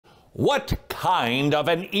What kind of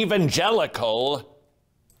an evangelical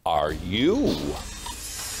are you?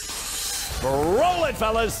 Roll it,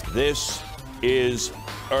 fellas. This is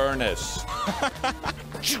earnest.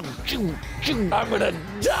 I'm gonna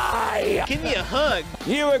die. Give me a hug.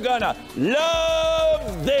 You are gonna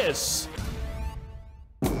love this.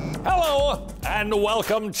 Hello, and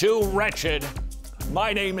welcome to Wretched.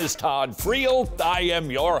 My name is Todd Friel. I am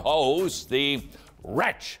your host, the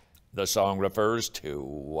wretch the song refers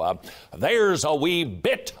to. There's a wee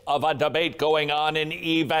bit of a debate going on in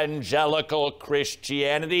evangelical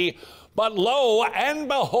Christianity, but lo and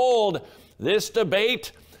behold, this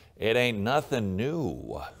debate, it ain't nothing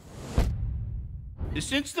new.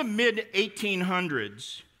 Since the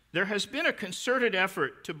mid-1800s, there has been a concerted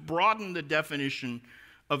effort to broaden the definition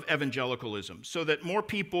of evangelicalism so that more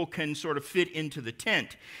people can sort of fit into the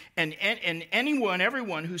tent. And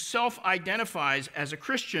everyone who self-identifies as a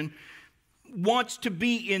Christian wants to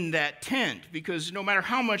be in that tent, because no matter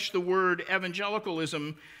how much the word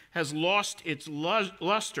evangelicalism has lost its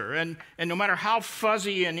luster, and no matter how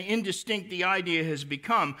fuzzy and indistinct the idea has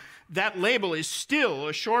become, that label is still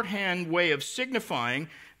a shorthand way of signifying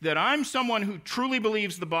that I'm someone who truly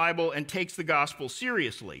believes the Bible and takes the gospel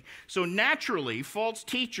seriously. So naturally, false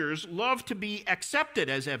teachers love to be accepted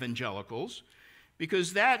as evangelicals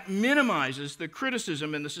because that minimizes the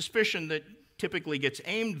criticism and the suspicion that typically gets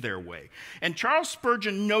aimed their way. And Charles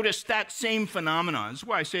Spurgeon noticed that same phenomenon. That's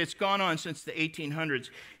why I say it's gone on since the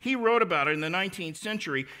 1800s. He wrote about it in the 19th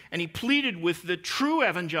century, and he pleaded with the true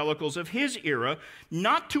evangelicals of his era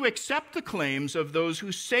not to accept the claims of those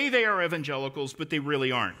who say they are evangelicals, but they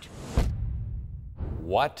really aren't.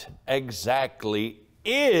 What exactly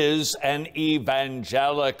is an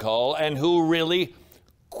evangelical, and who really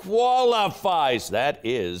qualifies? That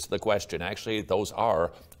is the question. Actually, those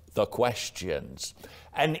are the questions.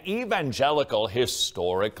 An evangelical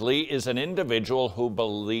historically is an individual who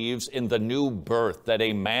believes in the new birth, that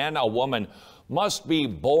a man, a woman must be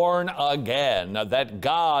born again, that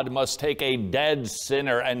God must take a dead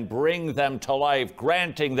sinner and bring them to life,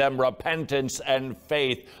 granting them repentance and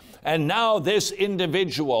faith. And now this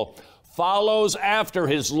individual follows after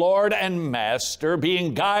his Lord and Master,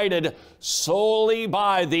 being guided solely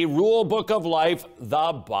by the rule book of life,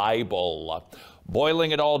 the Bible. Boiling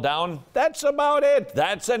it all down, that's about it.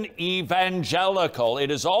 That's an evangelical.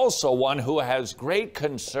 It is also one who has great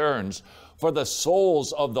concerns for the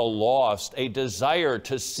souls of the lost, a desire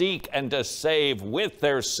to seek and to save with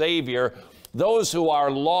their Savior those who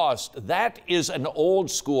are lost. That is an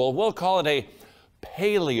old school, we'll call it a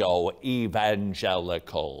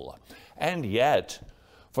paleo-evangelical. And yet,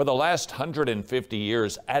 for the last 150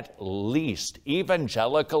 years at least,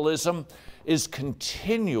 evangelicalism is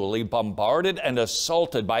continually bombarded and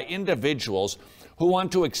assaulted by individuals who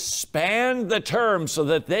want to expand the term so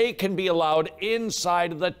that they can be allowed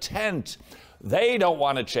inside the tent. They don't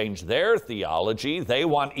want to change their theology. They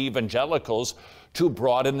want evangelicals to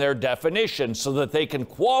broaden their definition so that they can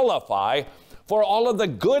qualify for all of the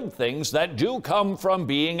good things that do come from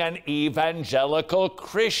being an evangelical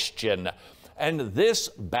Christian. And this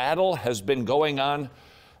battle has been going on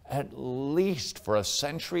at least for a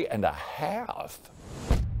century and a half.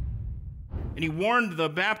 And he warned the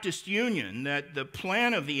Baptist Union that the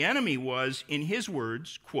plan of the enemy was, in his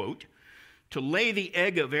words, quote, to lay the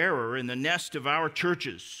egg of error in the nest of our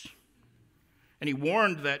churches. And he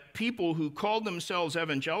warned that people who called themselves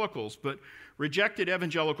evangelicals but rejected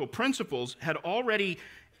evangelical principles had already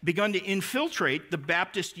begun to infiltrate the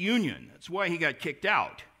Baptist Union. That's why he got kicked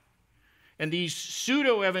out. And these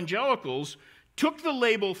pseudo-evangelicals took the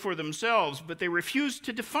label for themselves, but they refused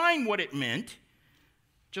to define what it meant,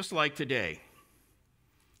 just like today.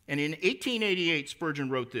 And in 1888, Spurgeon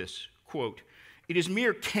wrote this, quote, "It is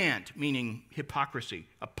mere cant," meaning hypocrisy,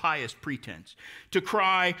 a pious pretense, to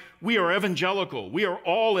cry, "We are evangelical, we are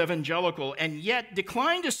all evangelical," and yet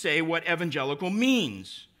decline to say what evangelical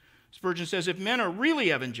means. Spurgeon says, if men are really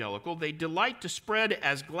evangelical, they delight to spread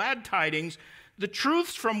as glad tidings the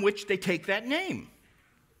truths from which they take that name.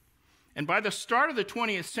 And by the start of the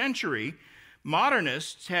 20th century,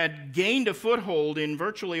 modernists had gained a foothold in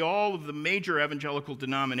virtually all of the major evangelical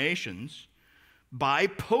denominations by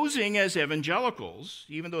posing as evangelicals,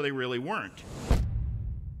 even though they really weren't.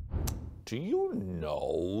 Do you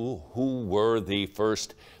know who were the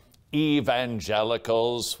first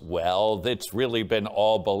evangelicals? Well, it's really been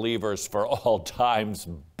all believers for all times,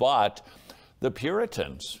 but the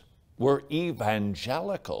Puritans were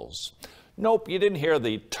evangelicals. Nope, you didn't hear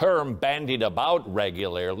the term bandied about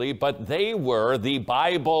regularly, but they were the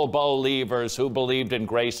Bible believers who believed in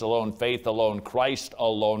grace alone, faith alone, Christ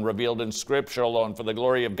alone, revealed in Scripture alone, for the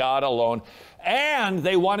glory of God alone. And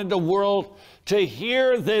they wanted the world to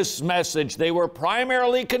hear this message. They were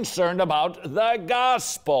primarily concerned about the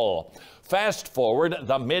gospel. Fast forward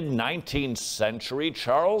the mid-19th century,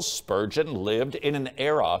 Charles Spurgeon lived in an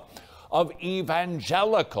era of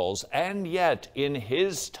evangelicals, and yet in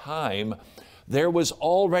his time there was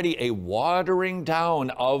already a watering down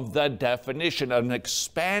of the definition, an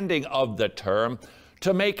expanding of the term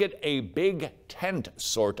to make it a big tent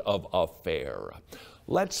sort of affair.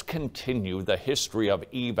 Let's continue the history of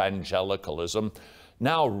evangelicalism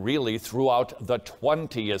now really throughout the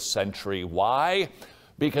 20th century. Why?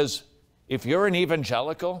 Because if you're an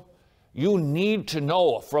evangelical, you need to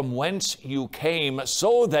know from whence you came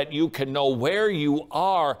so that you can know where you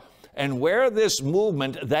are and where this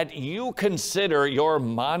movement that you consider your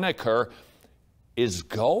moniker is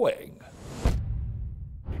going.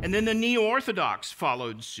 And then the neo-Orthodox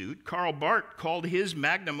followed suit. Karl Barth called his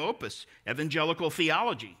magnum opus evangelical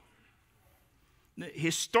theology. The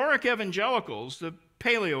historic evangelicals, the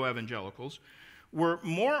paleo-evangelicals, were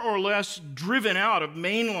more or less driven out of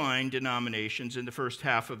mainline denominations in the first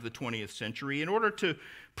half of the 20th century in order to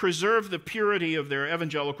preserve the purity of their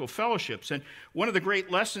evangelical fellowships. And one of the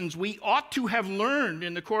great lessons we ought to have learned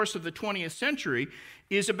in the course of the 20th century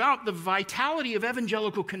is about the vitality of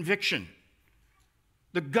evangelical conviction.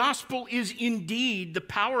 The gospel is indeed the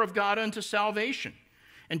power of God unto salvation,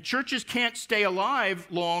 and churches can't stay alive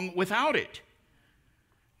long without it.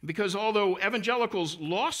 Because although evangelicals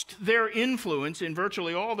lost their influence in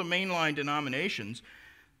virtually all the mainline denominations,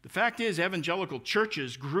 the fact is evangelical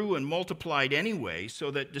churches grew and multiplied anyway, so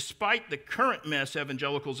that despite the current mess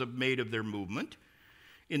evangelicals have made of their movement,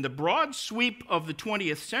 in the broad sweep of the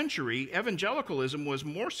 20th century, evangelicalism was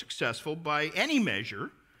more successful by any measure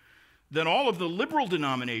than all of the liberal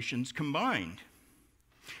denominations combined.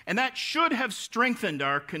 And that should have strengthened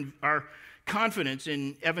our confidence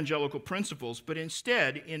in evangelical principles, but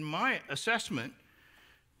instead, in my assessment,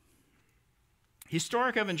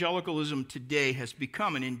 historic evangelicalism today has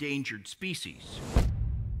become an endangered species.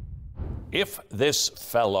 If this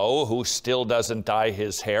fellow who still doesn't dye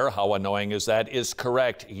his hair, how annoying is that, is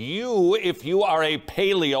correct, if you are a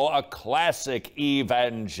paleo, a classic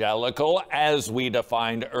evangelical, as we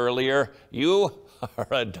defined earlier, you are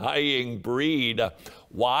a dying breed.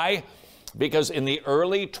 Why? Because in the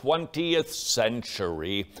early 20th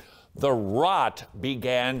century, the rot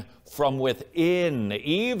began from within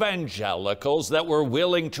evangelicals that were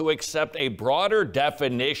willing to accept a broader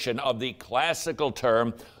definition of the classical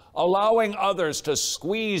term, allowing others to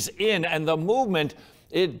squeeze in, and the movement,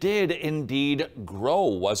 it did indeed grow.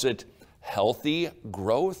 Was it healthy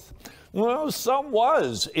growth? Well, some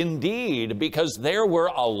was indeed, because there were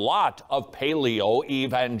a lot of paleo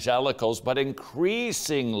evangelicals, but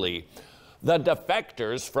increasingly the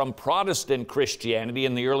defectors from Protestant Christianity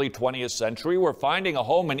in the early 20th century were finding a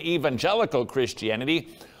home in evangelical Christianity,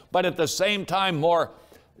 but at the same time more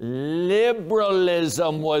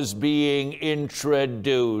liberalism was being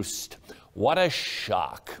introduced. What a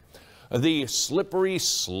shock. The slippery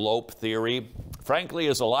slope theory, frankly,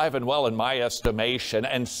 is alive and well in my estimation,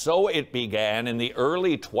 and so it began in the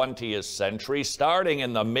early 20th century, starting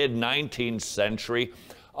in the mid-19th century,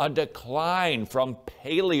 a decline from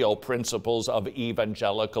paleo principles of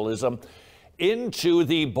evangelicalism into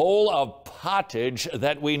the bowl of pottage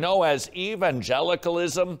that we know as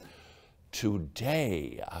evangelicalism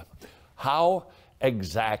today. How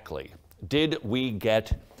exactly did we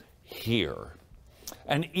get here?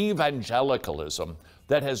 An evangelicalism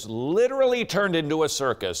that has literally turned into a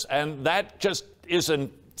circus, and that just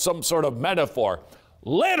isn't some sort of metaphor.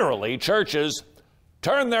 Literally, churches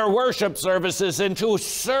turn their worship services into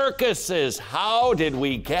circuses. How did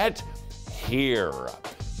we get here?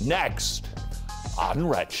 Next on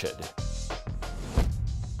Wretched.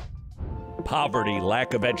 Poverty,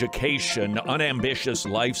 lack of education, unambitious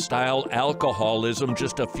lifestyle, alcoholism,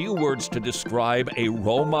 just a few words to describe a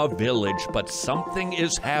Roma village, but something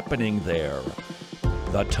is happening there.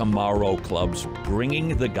 The Tomorrow Club's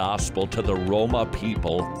bringing the gospel to the Roma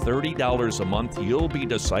people. $30 a month, you'll be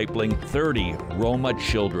discipling 30 Roma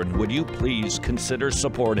children. Would you please consider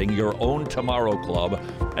supporting your own Tomorrow Club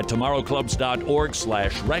at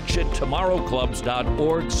tomorrowclubs.org/wretched,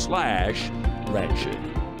 tomorrowclubs.org/wretched.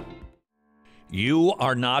 You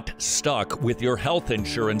are not stuck with your health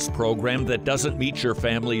insurance program that doesn't meet your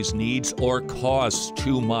family's needs or costs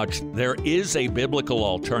too much. There is a biblical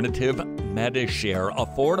alternative, MediShare,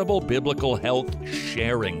 affordable biblical health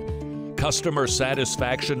sharing. Customer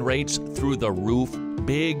satisfaction rates through the roof,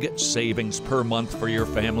 big savings per month for your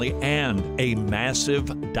family, and a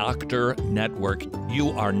massive doctor network.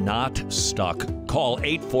 You are not stuck. Call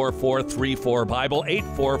 844-34-BIBLE,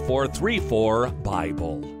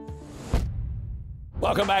 844-34-BIBLE.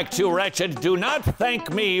 Welcome back to Wretched. Do not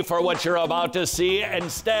thank me for what you're about to see.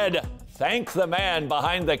 Instead, thank the man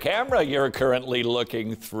behind the camera you're currently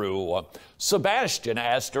looking through. Sebastian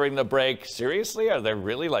asked during the break, seriously, are there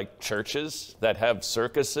really like churches that have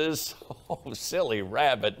circuses? Oh, silly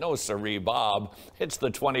rabbit. No siree, Bob. It's the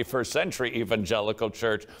 21st century evangelical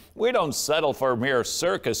church. We don't settle for mere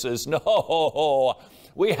circuses. No,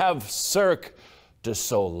 we have Cirque du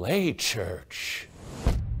Soleil Church.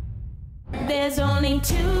 There's only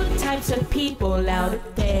two types of people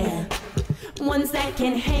out there. Ones that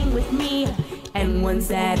can hang with me and ones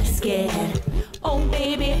that are scared. Oh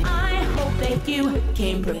baby, I hope that you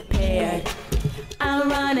came prepared. I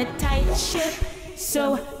run a tight ship,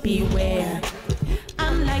 so beware.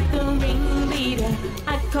 I'm like the ringleader,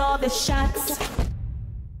 I call the shots.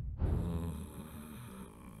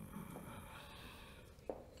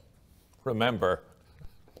 Remember,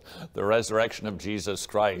 the resurrection of Jesus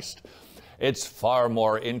Christ. It's far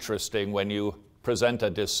more interesting when you present a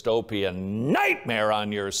dystopian nightmare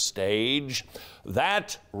on your stage.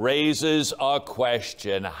 That raises a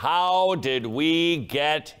question. How did we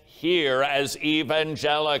get here as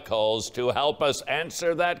evangelicals? To help us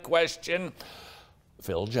answer that question,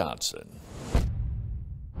 Phil Johnson.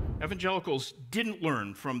 Evangelicals didn't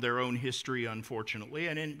learn from their own history, unfortunately,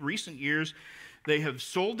 and in recent years, they have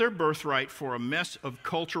sold their birthright for a mess of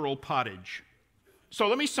cultural pottage. So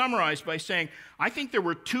let me summarize by saying, I think there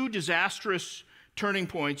were two disastrous turning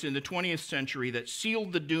points in the 20th century that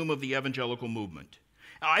sealed the doom of the evangelical movement.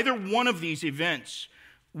 Either one of these events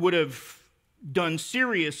would have done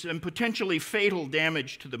serious and potentially fatal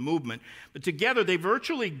damage to the movement, but together they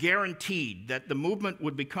virtually guaranteed that the movement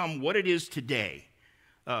would become what it is today,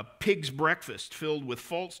 a pig's breakfast filled with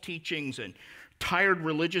false teachings and tired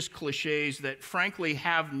religious cliches that frankly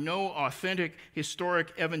have no authentic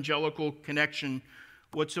historic evangelical connection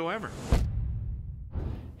whatsoever.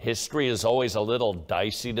 History is always a little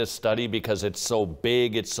dicey to study because it's so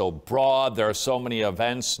big, it's so broad, there are so many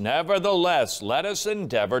events. Nevertheless, let us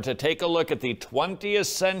endeavor to take a look at the 20th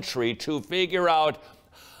century to figure out,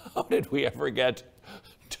 how did we ever get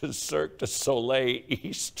to Cirque du Soleil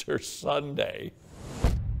Easter Sunday?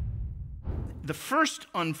 The first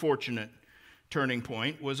unfortunate turning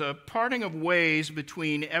point was a parting of ways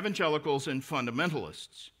between evangelicals and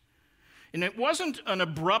fundamentalists. And it wasn't an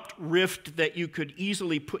abrupt rift that you could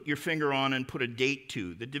easily put your finger on and put a date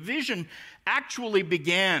to. The division actually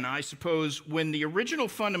began, I suppose, when the original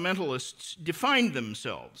fundamentalists defined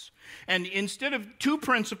themselves. And instead of two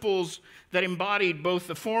principles that embodied both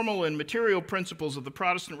the formal and material principles of the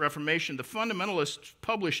Protestant Reformation, the fundamentalists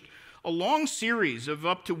published a long series of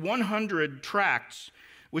up to 100 tracts,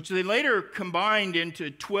 which they later combined into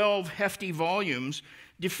 12 hefty volumes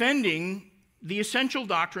defending the essential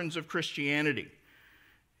doctrines of Christianity.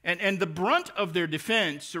 And the brunt of their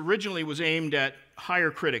defense originally was aimed at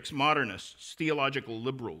higher critics, modernists, theological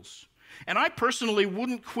liberals. And I personally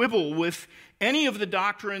wouldn't quibble with any of the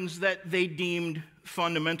doctrines that they deemed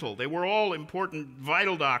fundamental. They were all important,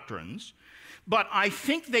 vital doctrines. But I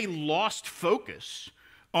think they lost focus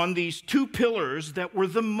on these two pillars that were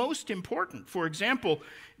the most important. For example,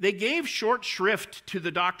 they gave short shrift to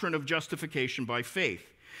the doctrine of justification by faith.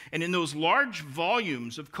 And in those large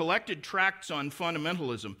volumes of collected tracts on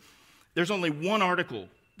fundamentalism, there's only one article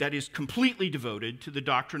that is completely devoted to the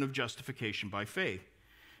doctrine of justification by faith.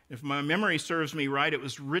 If my memory serves me right, it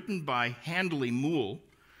was written by Handley Moule,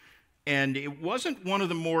 and it wasn't one of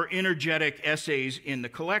the more energetic essays in the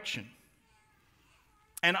collection.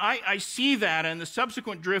 And I see that and the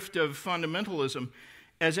subsequent drift of fundamentalism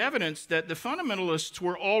as evidence that the fundamentalists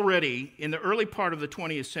were already, in the early part of the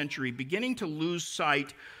 20th century, beginning to lose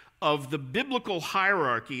sight of the biblical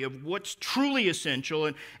hierarchy of what's truly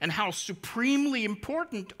essential and how supremely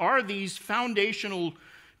important are these foundational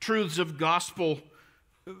truths of gospel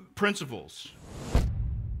principles.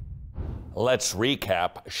 Let's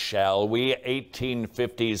recap, shall we?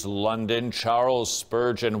 1850s London, Charles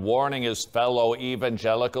Spurgeon warning his fellow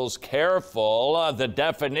evangelicals, careful, the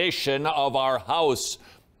definition of our house.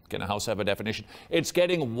 Can a house have a definition? It's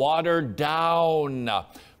getting watered down.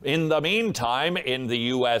 In the meantime, in the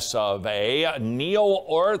US of A,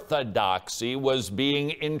 neo-orthodoxy was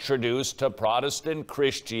being introduced to Protestant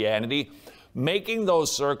Christianity, making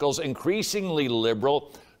those circles increasingly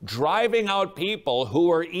liberal, driving out people who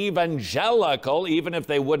were evangelical, even if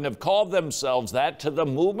they wouldn't have called themselves that, to the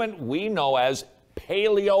movement we know as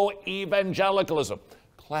paleo-evangelicalism,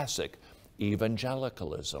 classic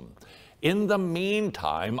evangelicalism. In the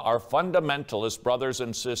meantime, our fundamentalist brothers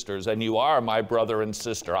and sisters, and you are my brother and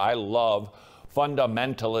sister, I love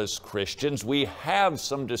fundamentalist Christians. We have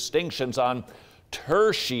some distinctions on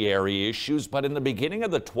tertiary issues, but in the beginning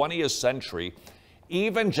of the 20th century,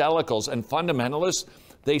 evangelicals and fundamentalists,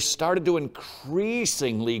 they started to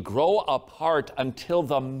increasingly grow apart until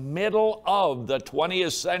the middle of the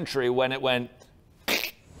 20th century when it went.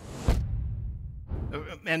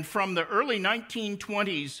 And from the early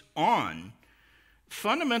 1920s on,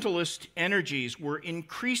 fundamentalist energies were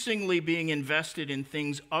increasingly being invested in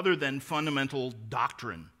things other than fundamental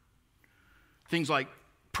doctrine. Things like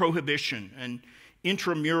prohibition and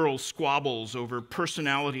intramural squabbles over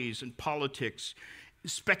personalities and politics,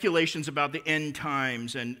 speculations about the end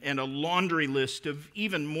times, and a laundry list of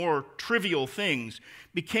even more trivial things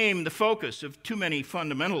became the focus of too many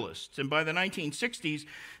fundamentalists. And by the 1960s,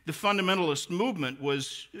 the fundamentalist movement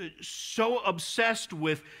was so obsessed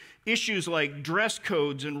with issues like dress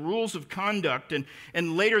codes and rules of conduct, and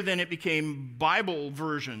later then it became Bible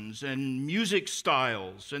versions and music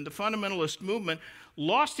styles, and the fundamentalist movement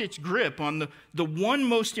lost its grip on the one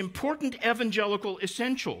most important evangelical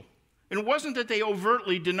essential. And it wasn't that they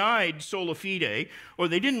overtly denied sola fide, or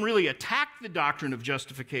they didn't really attack the doctrine of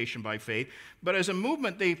justification by faith, but as a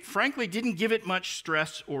movement, they frankly didn't give it much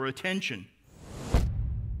stress or attention.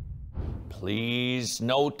 Please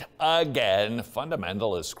note again,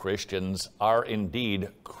 fundamentalist Christians are indeed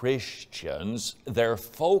Christians. Their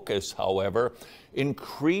focus, however,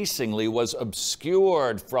 increasingly was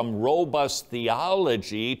obscured from robust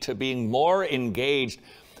theology to being more engaged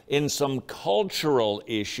in some cultural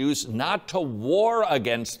issues, not to war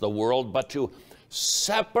against the world, but to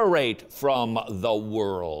separate from the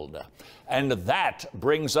world. And that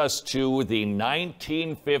brings us to the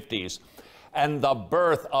 1950s and the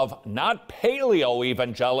birth of not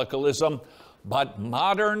paleo-evangelicalism, but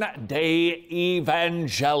modern-day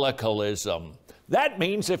evangelicalism. That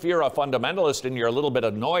means if you're a fundamentalist and you're a little bit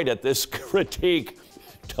annoyed at this critique,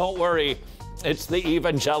 don't worry, it's the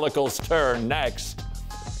evangelicals' turn next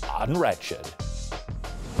on Wretched.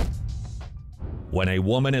 When a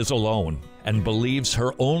woman is alone and believes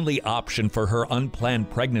her only option for her unplanned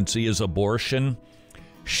pregnancy is abortion,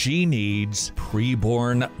 she needs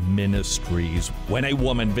preborn ministries. When a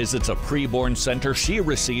woman visits a preborn center, she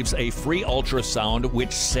receives a free ultrasound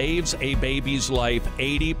which saves a baby's life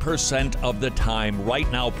 80% of the time. Right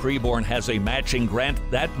now, Preborn has a matching grant.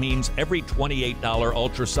 That means every $28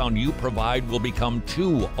 ultrasound you provide will become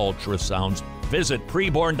 2 ultrasounds. Visit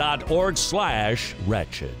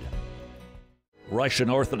preborn.org/wretched. Russian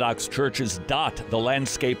Orthodox churches dot the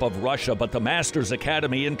landscape of Russia, but the Masters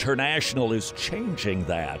Academy International is changing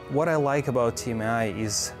that. What I like about TMI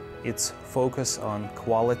is its focus on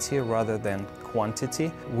quality rather than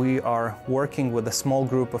quantity. We are working with a small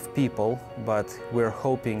group of people, but we're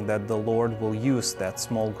hoping that the Lord will use that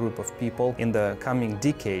small group of people in the coming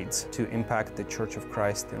decades to impact the Church of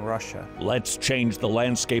Christ in Russia. Let's change the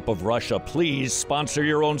landscape of Russia. Please sponsor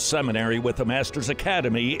your own seminary with the Masters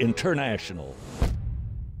Academy International.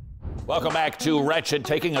 Welcome back to Wretched,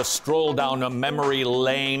 taking a stroll down a memory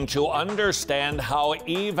lane to understand how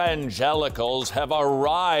evangelicals have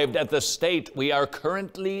arrived at the state we are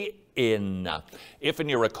currently in. If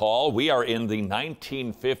you recall, we are in the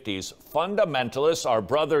 1950s. Fundamentalists, our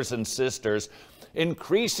brothers and sisters,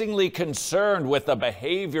 increasingly concerned with the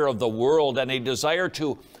behavior of the world and a desire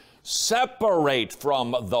to separate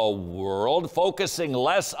from the world, focusing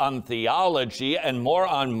less on theology and more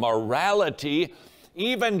on morality.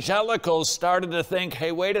 Evangelicals started to think,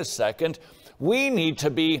 hey, wait a second, we need to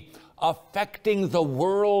be affecting the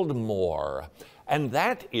world more. And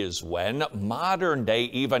that is when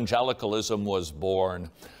modern-day evangelicalism was born.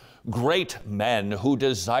 Great men who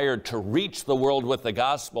desired to reach the world with the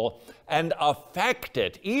gospel and affect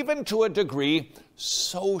it, even to a degree,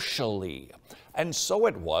 socially. And so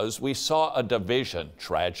it was, we saw a division,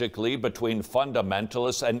 tragically, between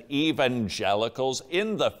fundamentalists and evangelicals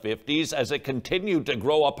in the 50s as it continued to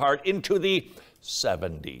grow apart into the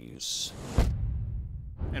 70s.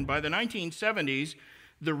 And by the 1970s,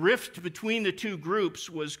 the rift between the two groups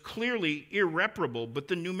was clearly irreparable, but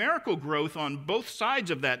the numerical growth on both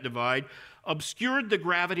sides of that divide obscured the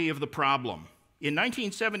gravity of the problem. In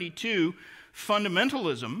 1972,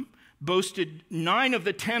 fundamentalism boasted 9 of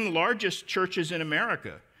the 10 largest churches in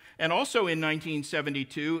America. And also in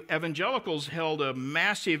 1972, evangelicals held a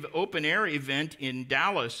massive open-air event in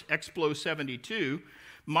Dallas, Explo 72,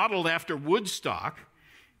 modeled after Woodstock,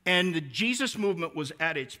 And the Jesus movement was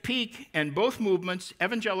at its peak, and both movements,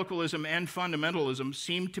 evangelicalism and fundamentalism,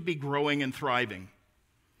 seemed to be growing and thriving.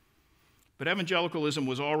 But evangelicalism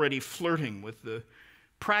was already flirting with the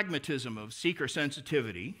pragmatism of seeker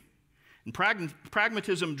sensitivity, and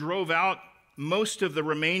pragmatism drove out most of the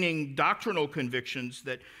remaining doctrinal convictions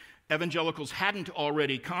that evangelicals hadn't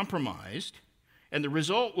already compromised, and the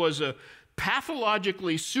result was a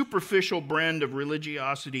pathologically superficial brand of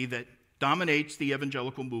religiosity that dominates the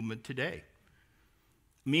evangelical movement today.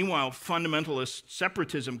 Meanwhile, fundamentalist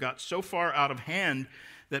separatism got so far out of hand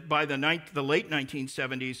that by the late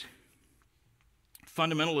 1970s,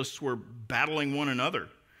 fundamentalists were battling one another.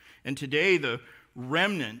 And today, the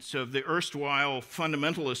remnants of the erstwhile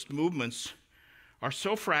fundamentalist movements are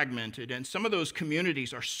so fragmented, and some of those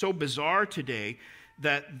communities are so bizarre today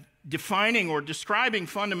that defining or describing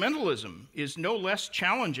fundamentalism is no less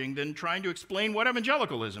challenging than trying to explain what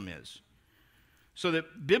evangelicalism is. So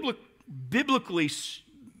that biblically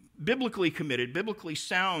committed, biblically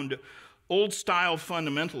sound, old-style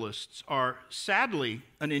fundamentalists are sadly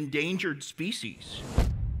an endangered species.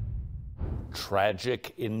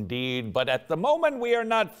 Tragic indeed, but at the moment we are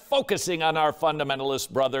not focusing on our fundamentalist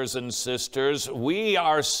brothers and sisters. We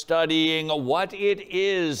are studying what it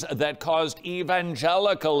is that caused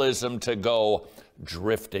evangelicalism to go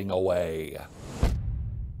drifting away.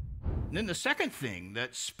 And then the second thing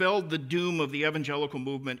that spelled the doom of the evangelical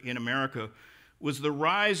movement in America was the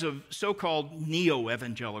rise of so-called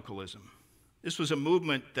neo-evangelicalism. This was a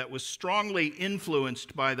movement that was strongly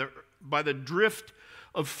influenced by the drift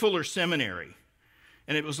of Fuller Seminary,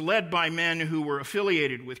 and it was led by men who were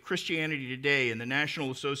affiliated with Christianity Today and the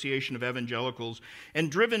National Association of Evangelicals,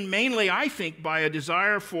 and driven mainly, I think, by a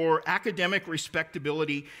desire for academic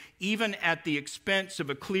respectability, even at the expense of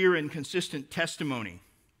a clear and consistent testimony.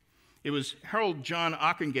 It was Harold John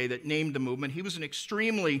Ockenga that named the movement. He was an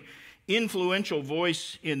extremely influential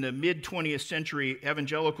voice in the mid-20th century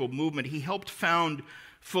evangelical movement. He helped found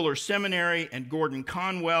Fuller Seminary and Gordon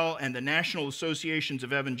Conwell and the National Associations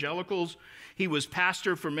of Evangelicals. He was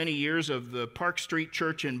pastor for many years of the Park Street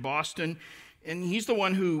Church in Boston, and he's the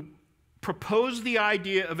one who proposed the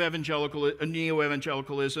idea of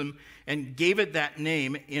neo-evangelicalism and gave it that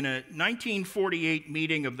name in a 1948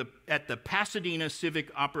 meeting at the Pasadena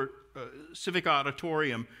Civic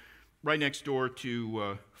Auditorium right next door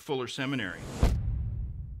to Fuller Seminary.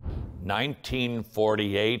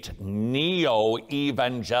 1948,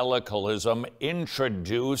 neo-evangelicalism,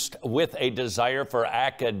 introduced with a desire for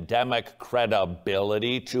academic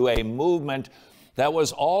credibility to a movement that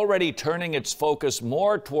was already turning its focus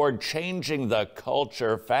more toward changing the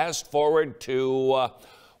culture. Fast forward to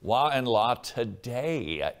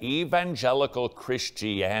today. Evangelical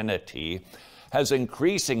Christianity has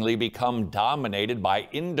increasingly become dominated by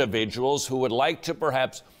individuals who would like to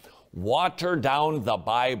perhaps water down the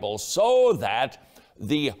Bible so that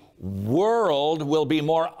the world will be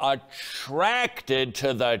more attracted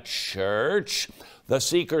to the church. The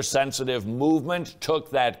seeker-sensitive movement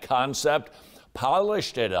took that concept,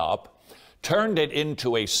 polished it up, turned it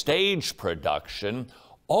into a stage production,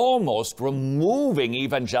 almost removing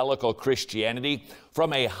evangelical Christianity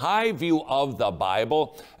from a high view of the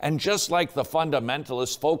Bible, and just like the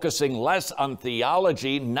fundamentalists, focusing less on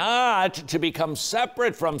theology, not to become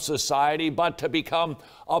separate from society, but to become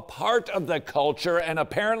a part of the culture and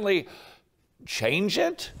apparently change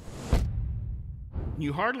it.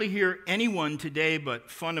 You hardly hear anyone today but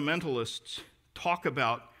fundamentalists talk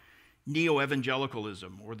about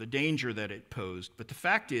neo-evangelicalism or the danger that it posed. But the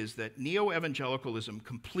fact is that neo-evangelicalism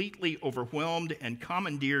completely overwhelmed and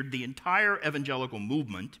commandeered the entire evangelical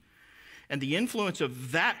movement, and the influence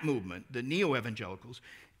of that movement, the neo-evangelicals,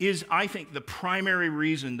 is, I think, the primary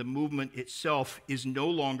reason the movement itself is no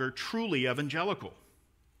longer truly evangelical.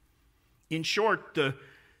 In short, the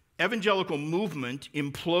evangelical movement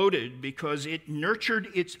imploded because it nurtured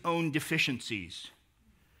its own deficiencies.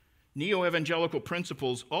 Neo-evangelical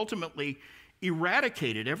principles ultimately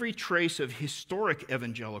eradicated every trace of historic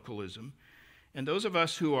evangelicalism, and those of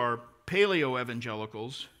us who are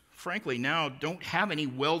paleo-evangelicals, frankly, now don't have any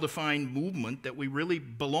well-defined movement that we really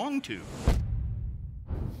belong to.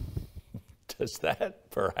 Does that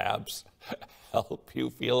perhaps help you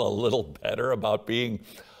feel a little better about being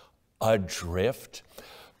adrift?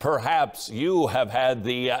 Perhaps you have had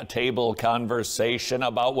the table conversation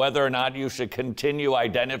about whether or not you should continue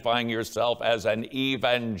identifying yourself as an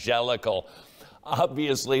evangelical.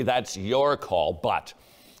 Obviously, that's your call, but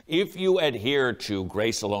if you adhere to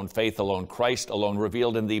grace alone, faith alone, Christ alone,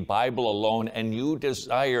 revealed in the Bible alone, and you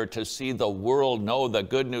desire to see the world know the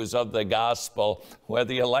good news of the gospel,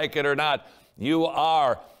 whether you like it or not, you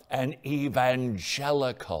are an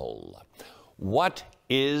evangelical. What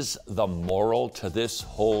is the moral to this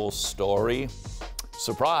whole story?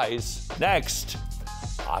 Surprise, next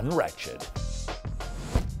on Wretched.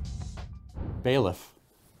 Bailiff,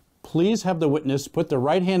 please have the witness put the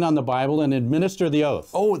right hand on the Bible and administer the oath.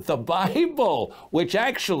 Oh, the Bible, which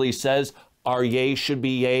actually says our yea should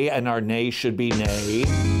be yea and our nay should be nay.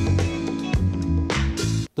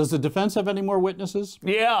 Does the defense have any more witnesses?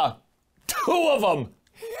 Yeah, 2 of them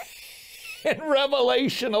in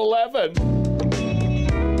Revelation 11.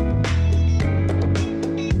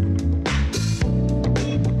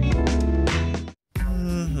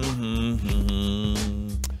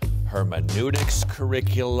 Hermeneutics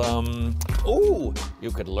curriculum. Oh, you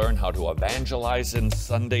could learn how to evangelize in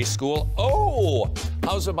Sunday school. Oh,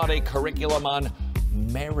 how's about a curriculum on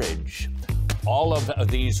marriage? All of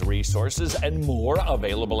these resources and more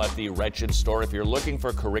available at the Wretched store. If you're looking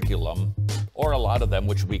for curriculum, or a lot of them,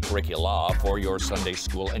 which would be curricula for your Sunday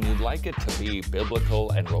school, and you'd like it to be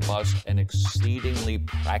biblical and robust and exceedingly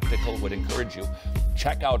practical, would encourage you,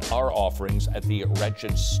 check out our offerings at the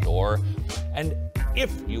Wretched store. And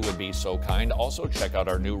if you would be so kind, also check out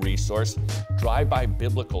our new resource, Drive-By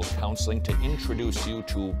Biblical Counseling, to introduce you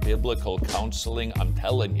to biblical counseling. I'm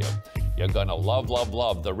telling you, you're gonna love, love,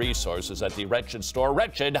 love the resources at the Wretched store,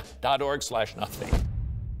 wretched.org/nothing.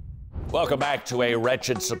 Welcome back to a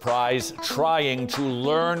Wretched Surprise, trying to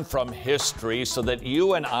learn from history so that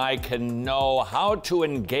you and I can know how to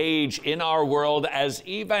engage in our world as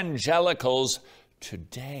evangelicals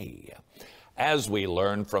today. As we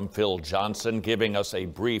learn from Phil Johnson, giving us a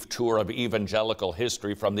brief tour of evangelical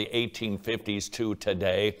history from the 1850s to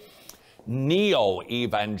today,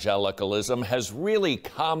 neo-evangelicalism has really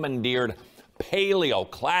commandeered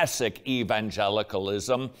paleo-classic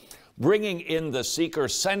evangelicalism, bringing in the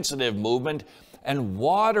seeker-sensitive movement and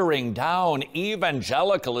watering down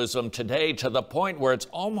evangelicalism today to the point where it's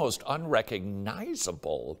almost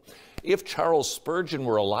unrecognizable. If Charles Spurgeon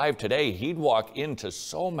were alive today, he'd walk into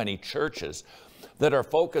so many churches that are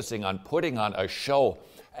focusing on putting on a show,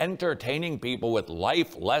 entertaining people with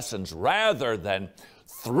life lessons rather than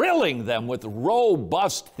thrilling them with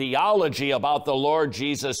robust theology about the Lord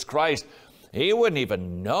Jesus Christ. He wouldn't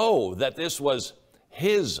even know that this was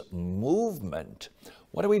his movement.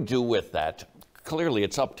 What do we do with that? Clearly,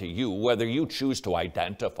 it's up to you whether you choose to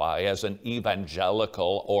identify as an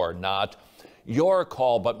evangelical or not. Your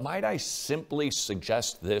call, but might I simply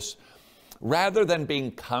suggest this? Rather than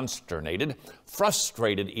being consternated,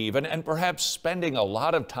 frustrated even, and perhaps spending a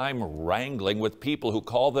lot of time wrangling with people who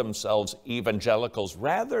call themselves evangelicals,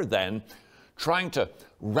 rather than trying to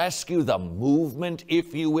rescue the movement,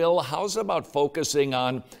 if you will, how's about focusing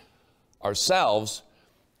on ourselves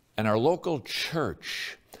and our local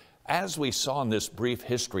church? As we saw in this brief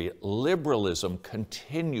history, liberalism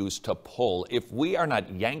continues to pull. If we are not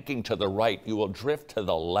yanking to the right, you will drift to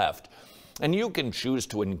the left. And you can choose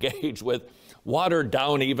to engage with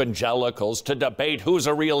watered-down evangelicals to debate who's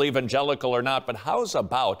a real evangelical or not. But how's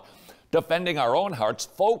about defending our own hearts,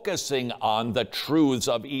 focusing on the truths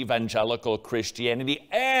of evangelical Christianity,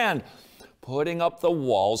 and putting up the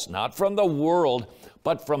walls, not from the world,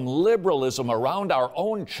 but from liberalism around our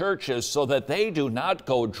own churches so that they do not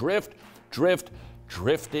go drifting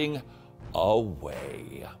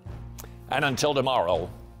away. And until tomorrow,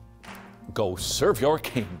 go serve your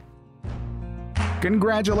King.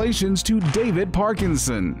 Congratulations to David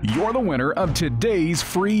Parkinson. You're the winner of today's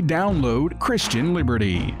free download, Christian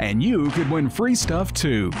Liberty. And you could win free stuff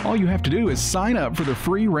too. All you have to do is sign up for the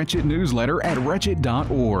free Wretched newsletter at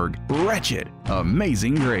wretched.org. Wretched,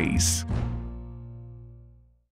 amazing grace.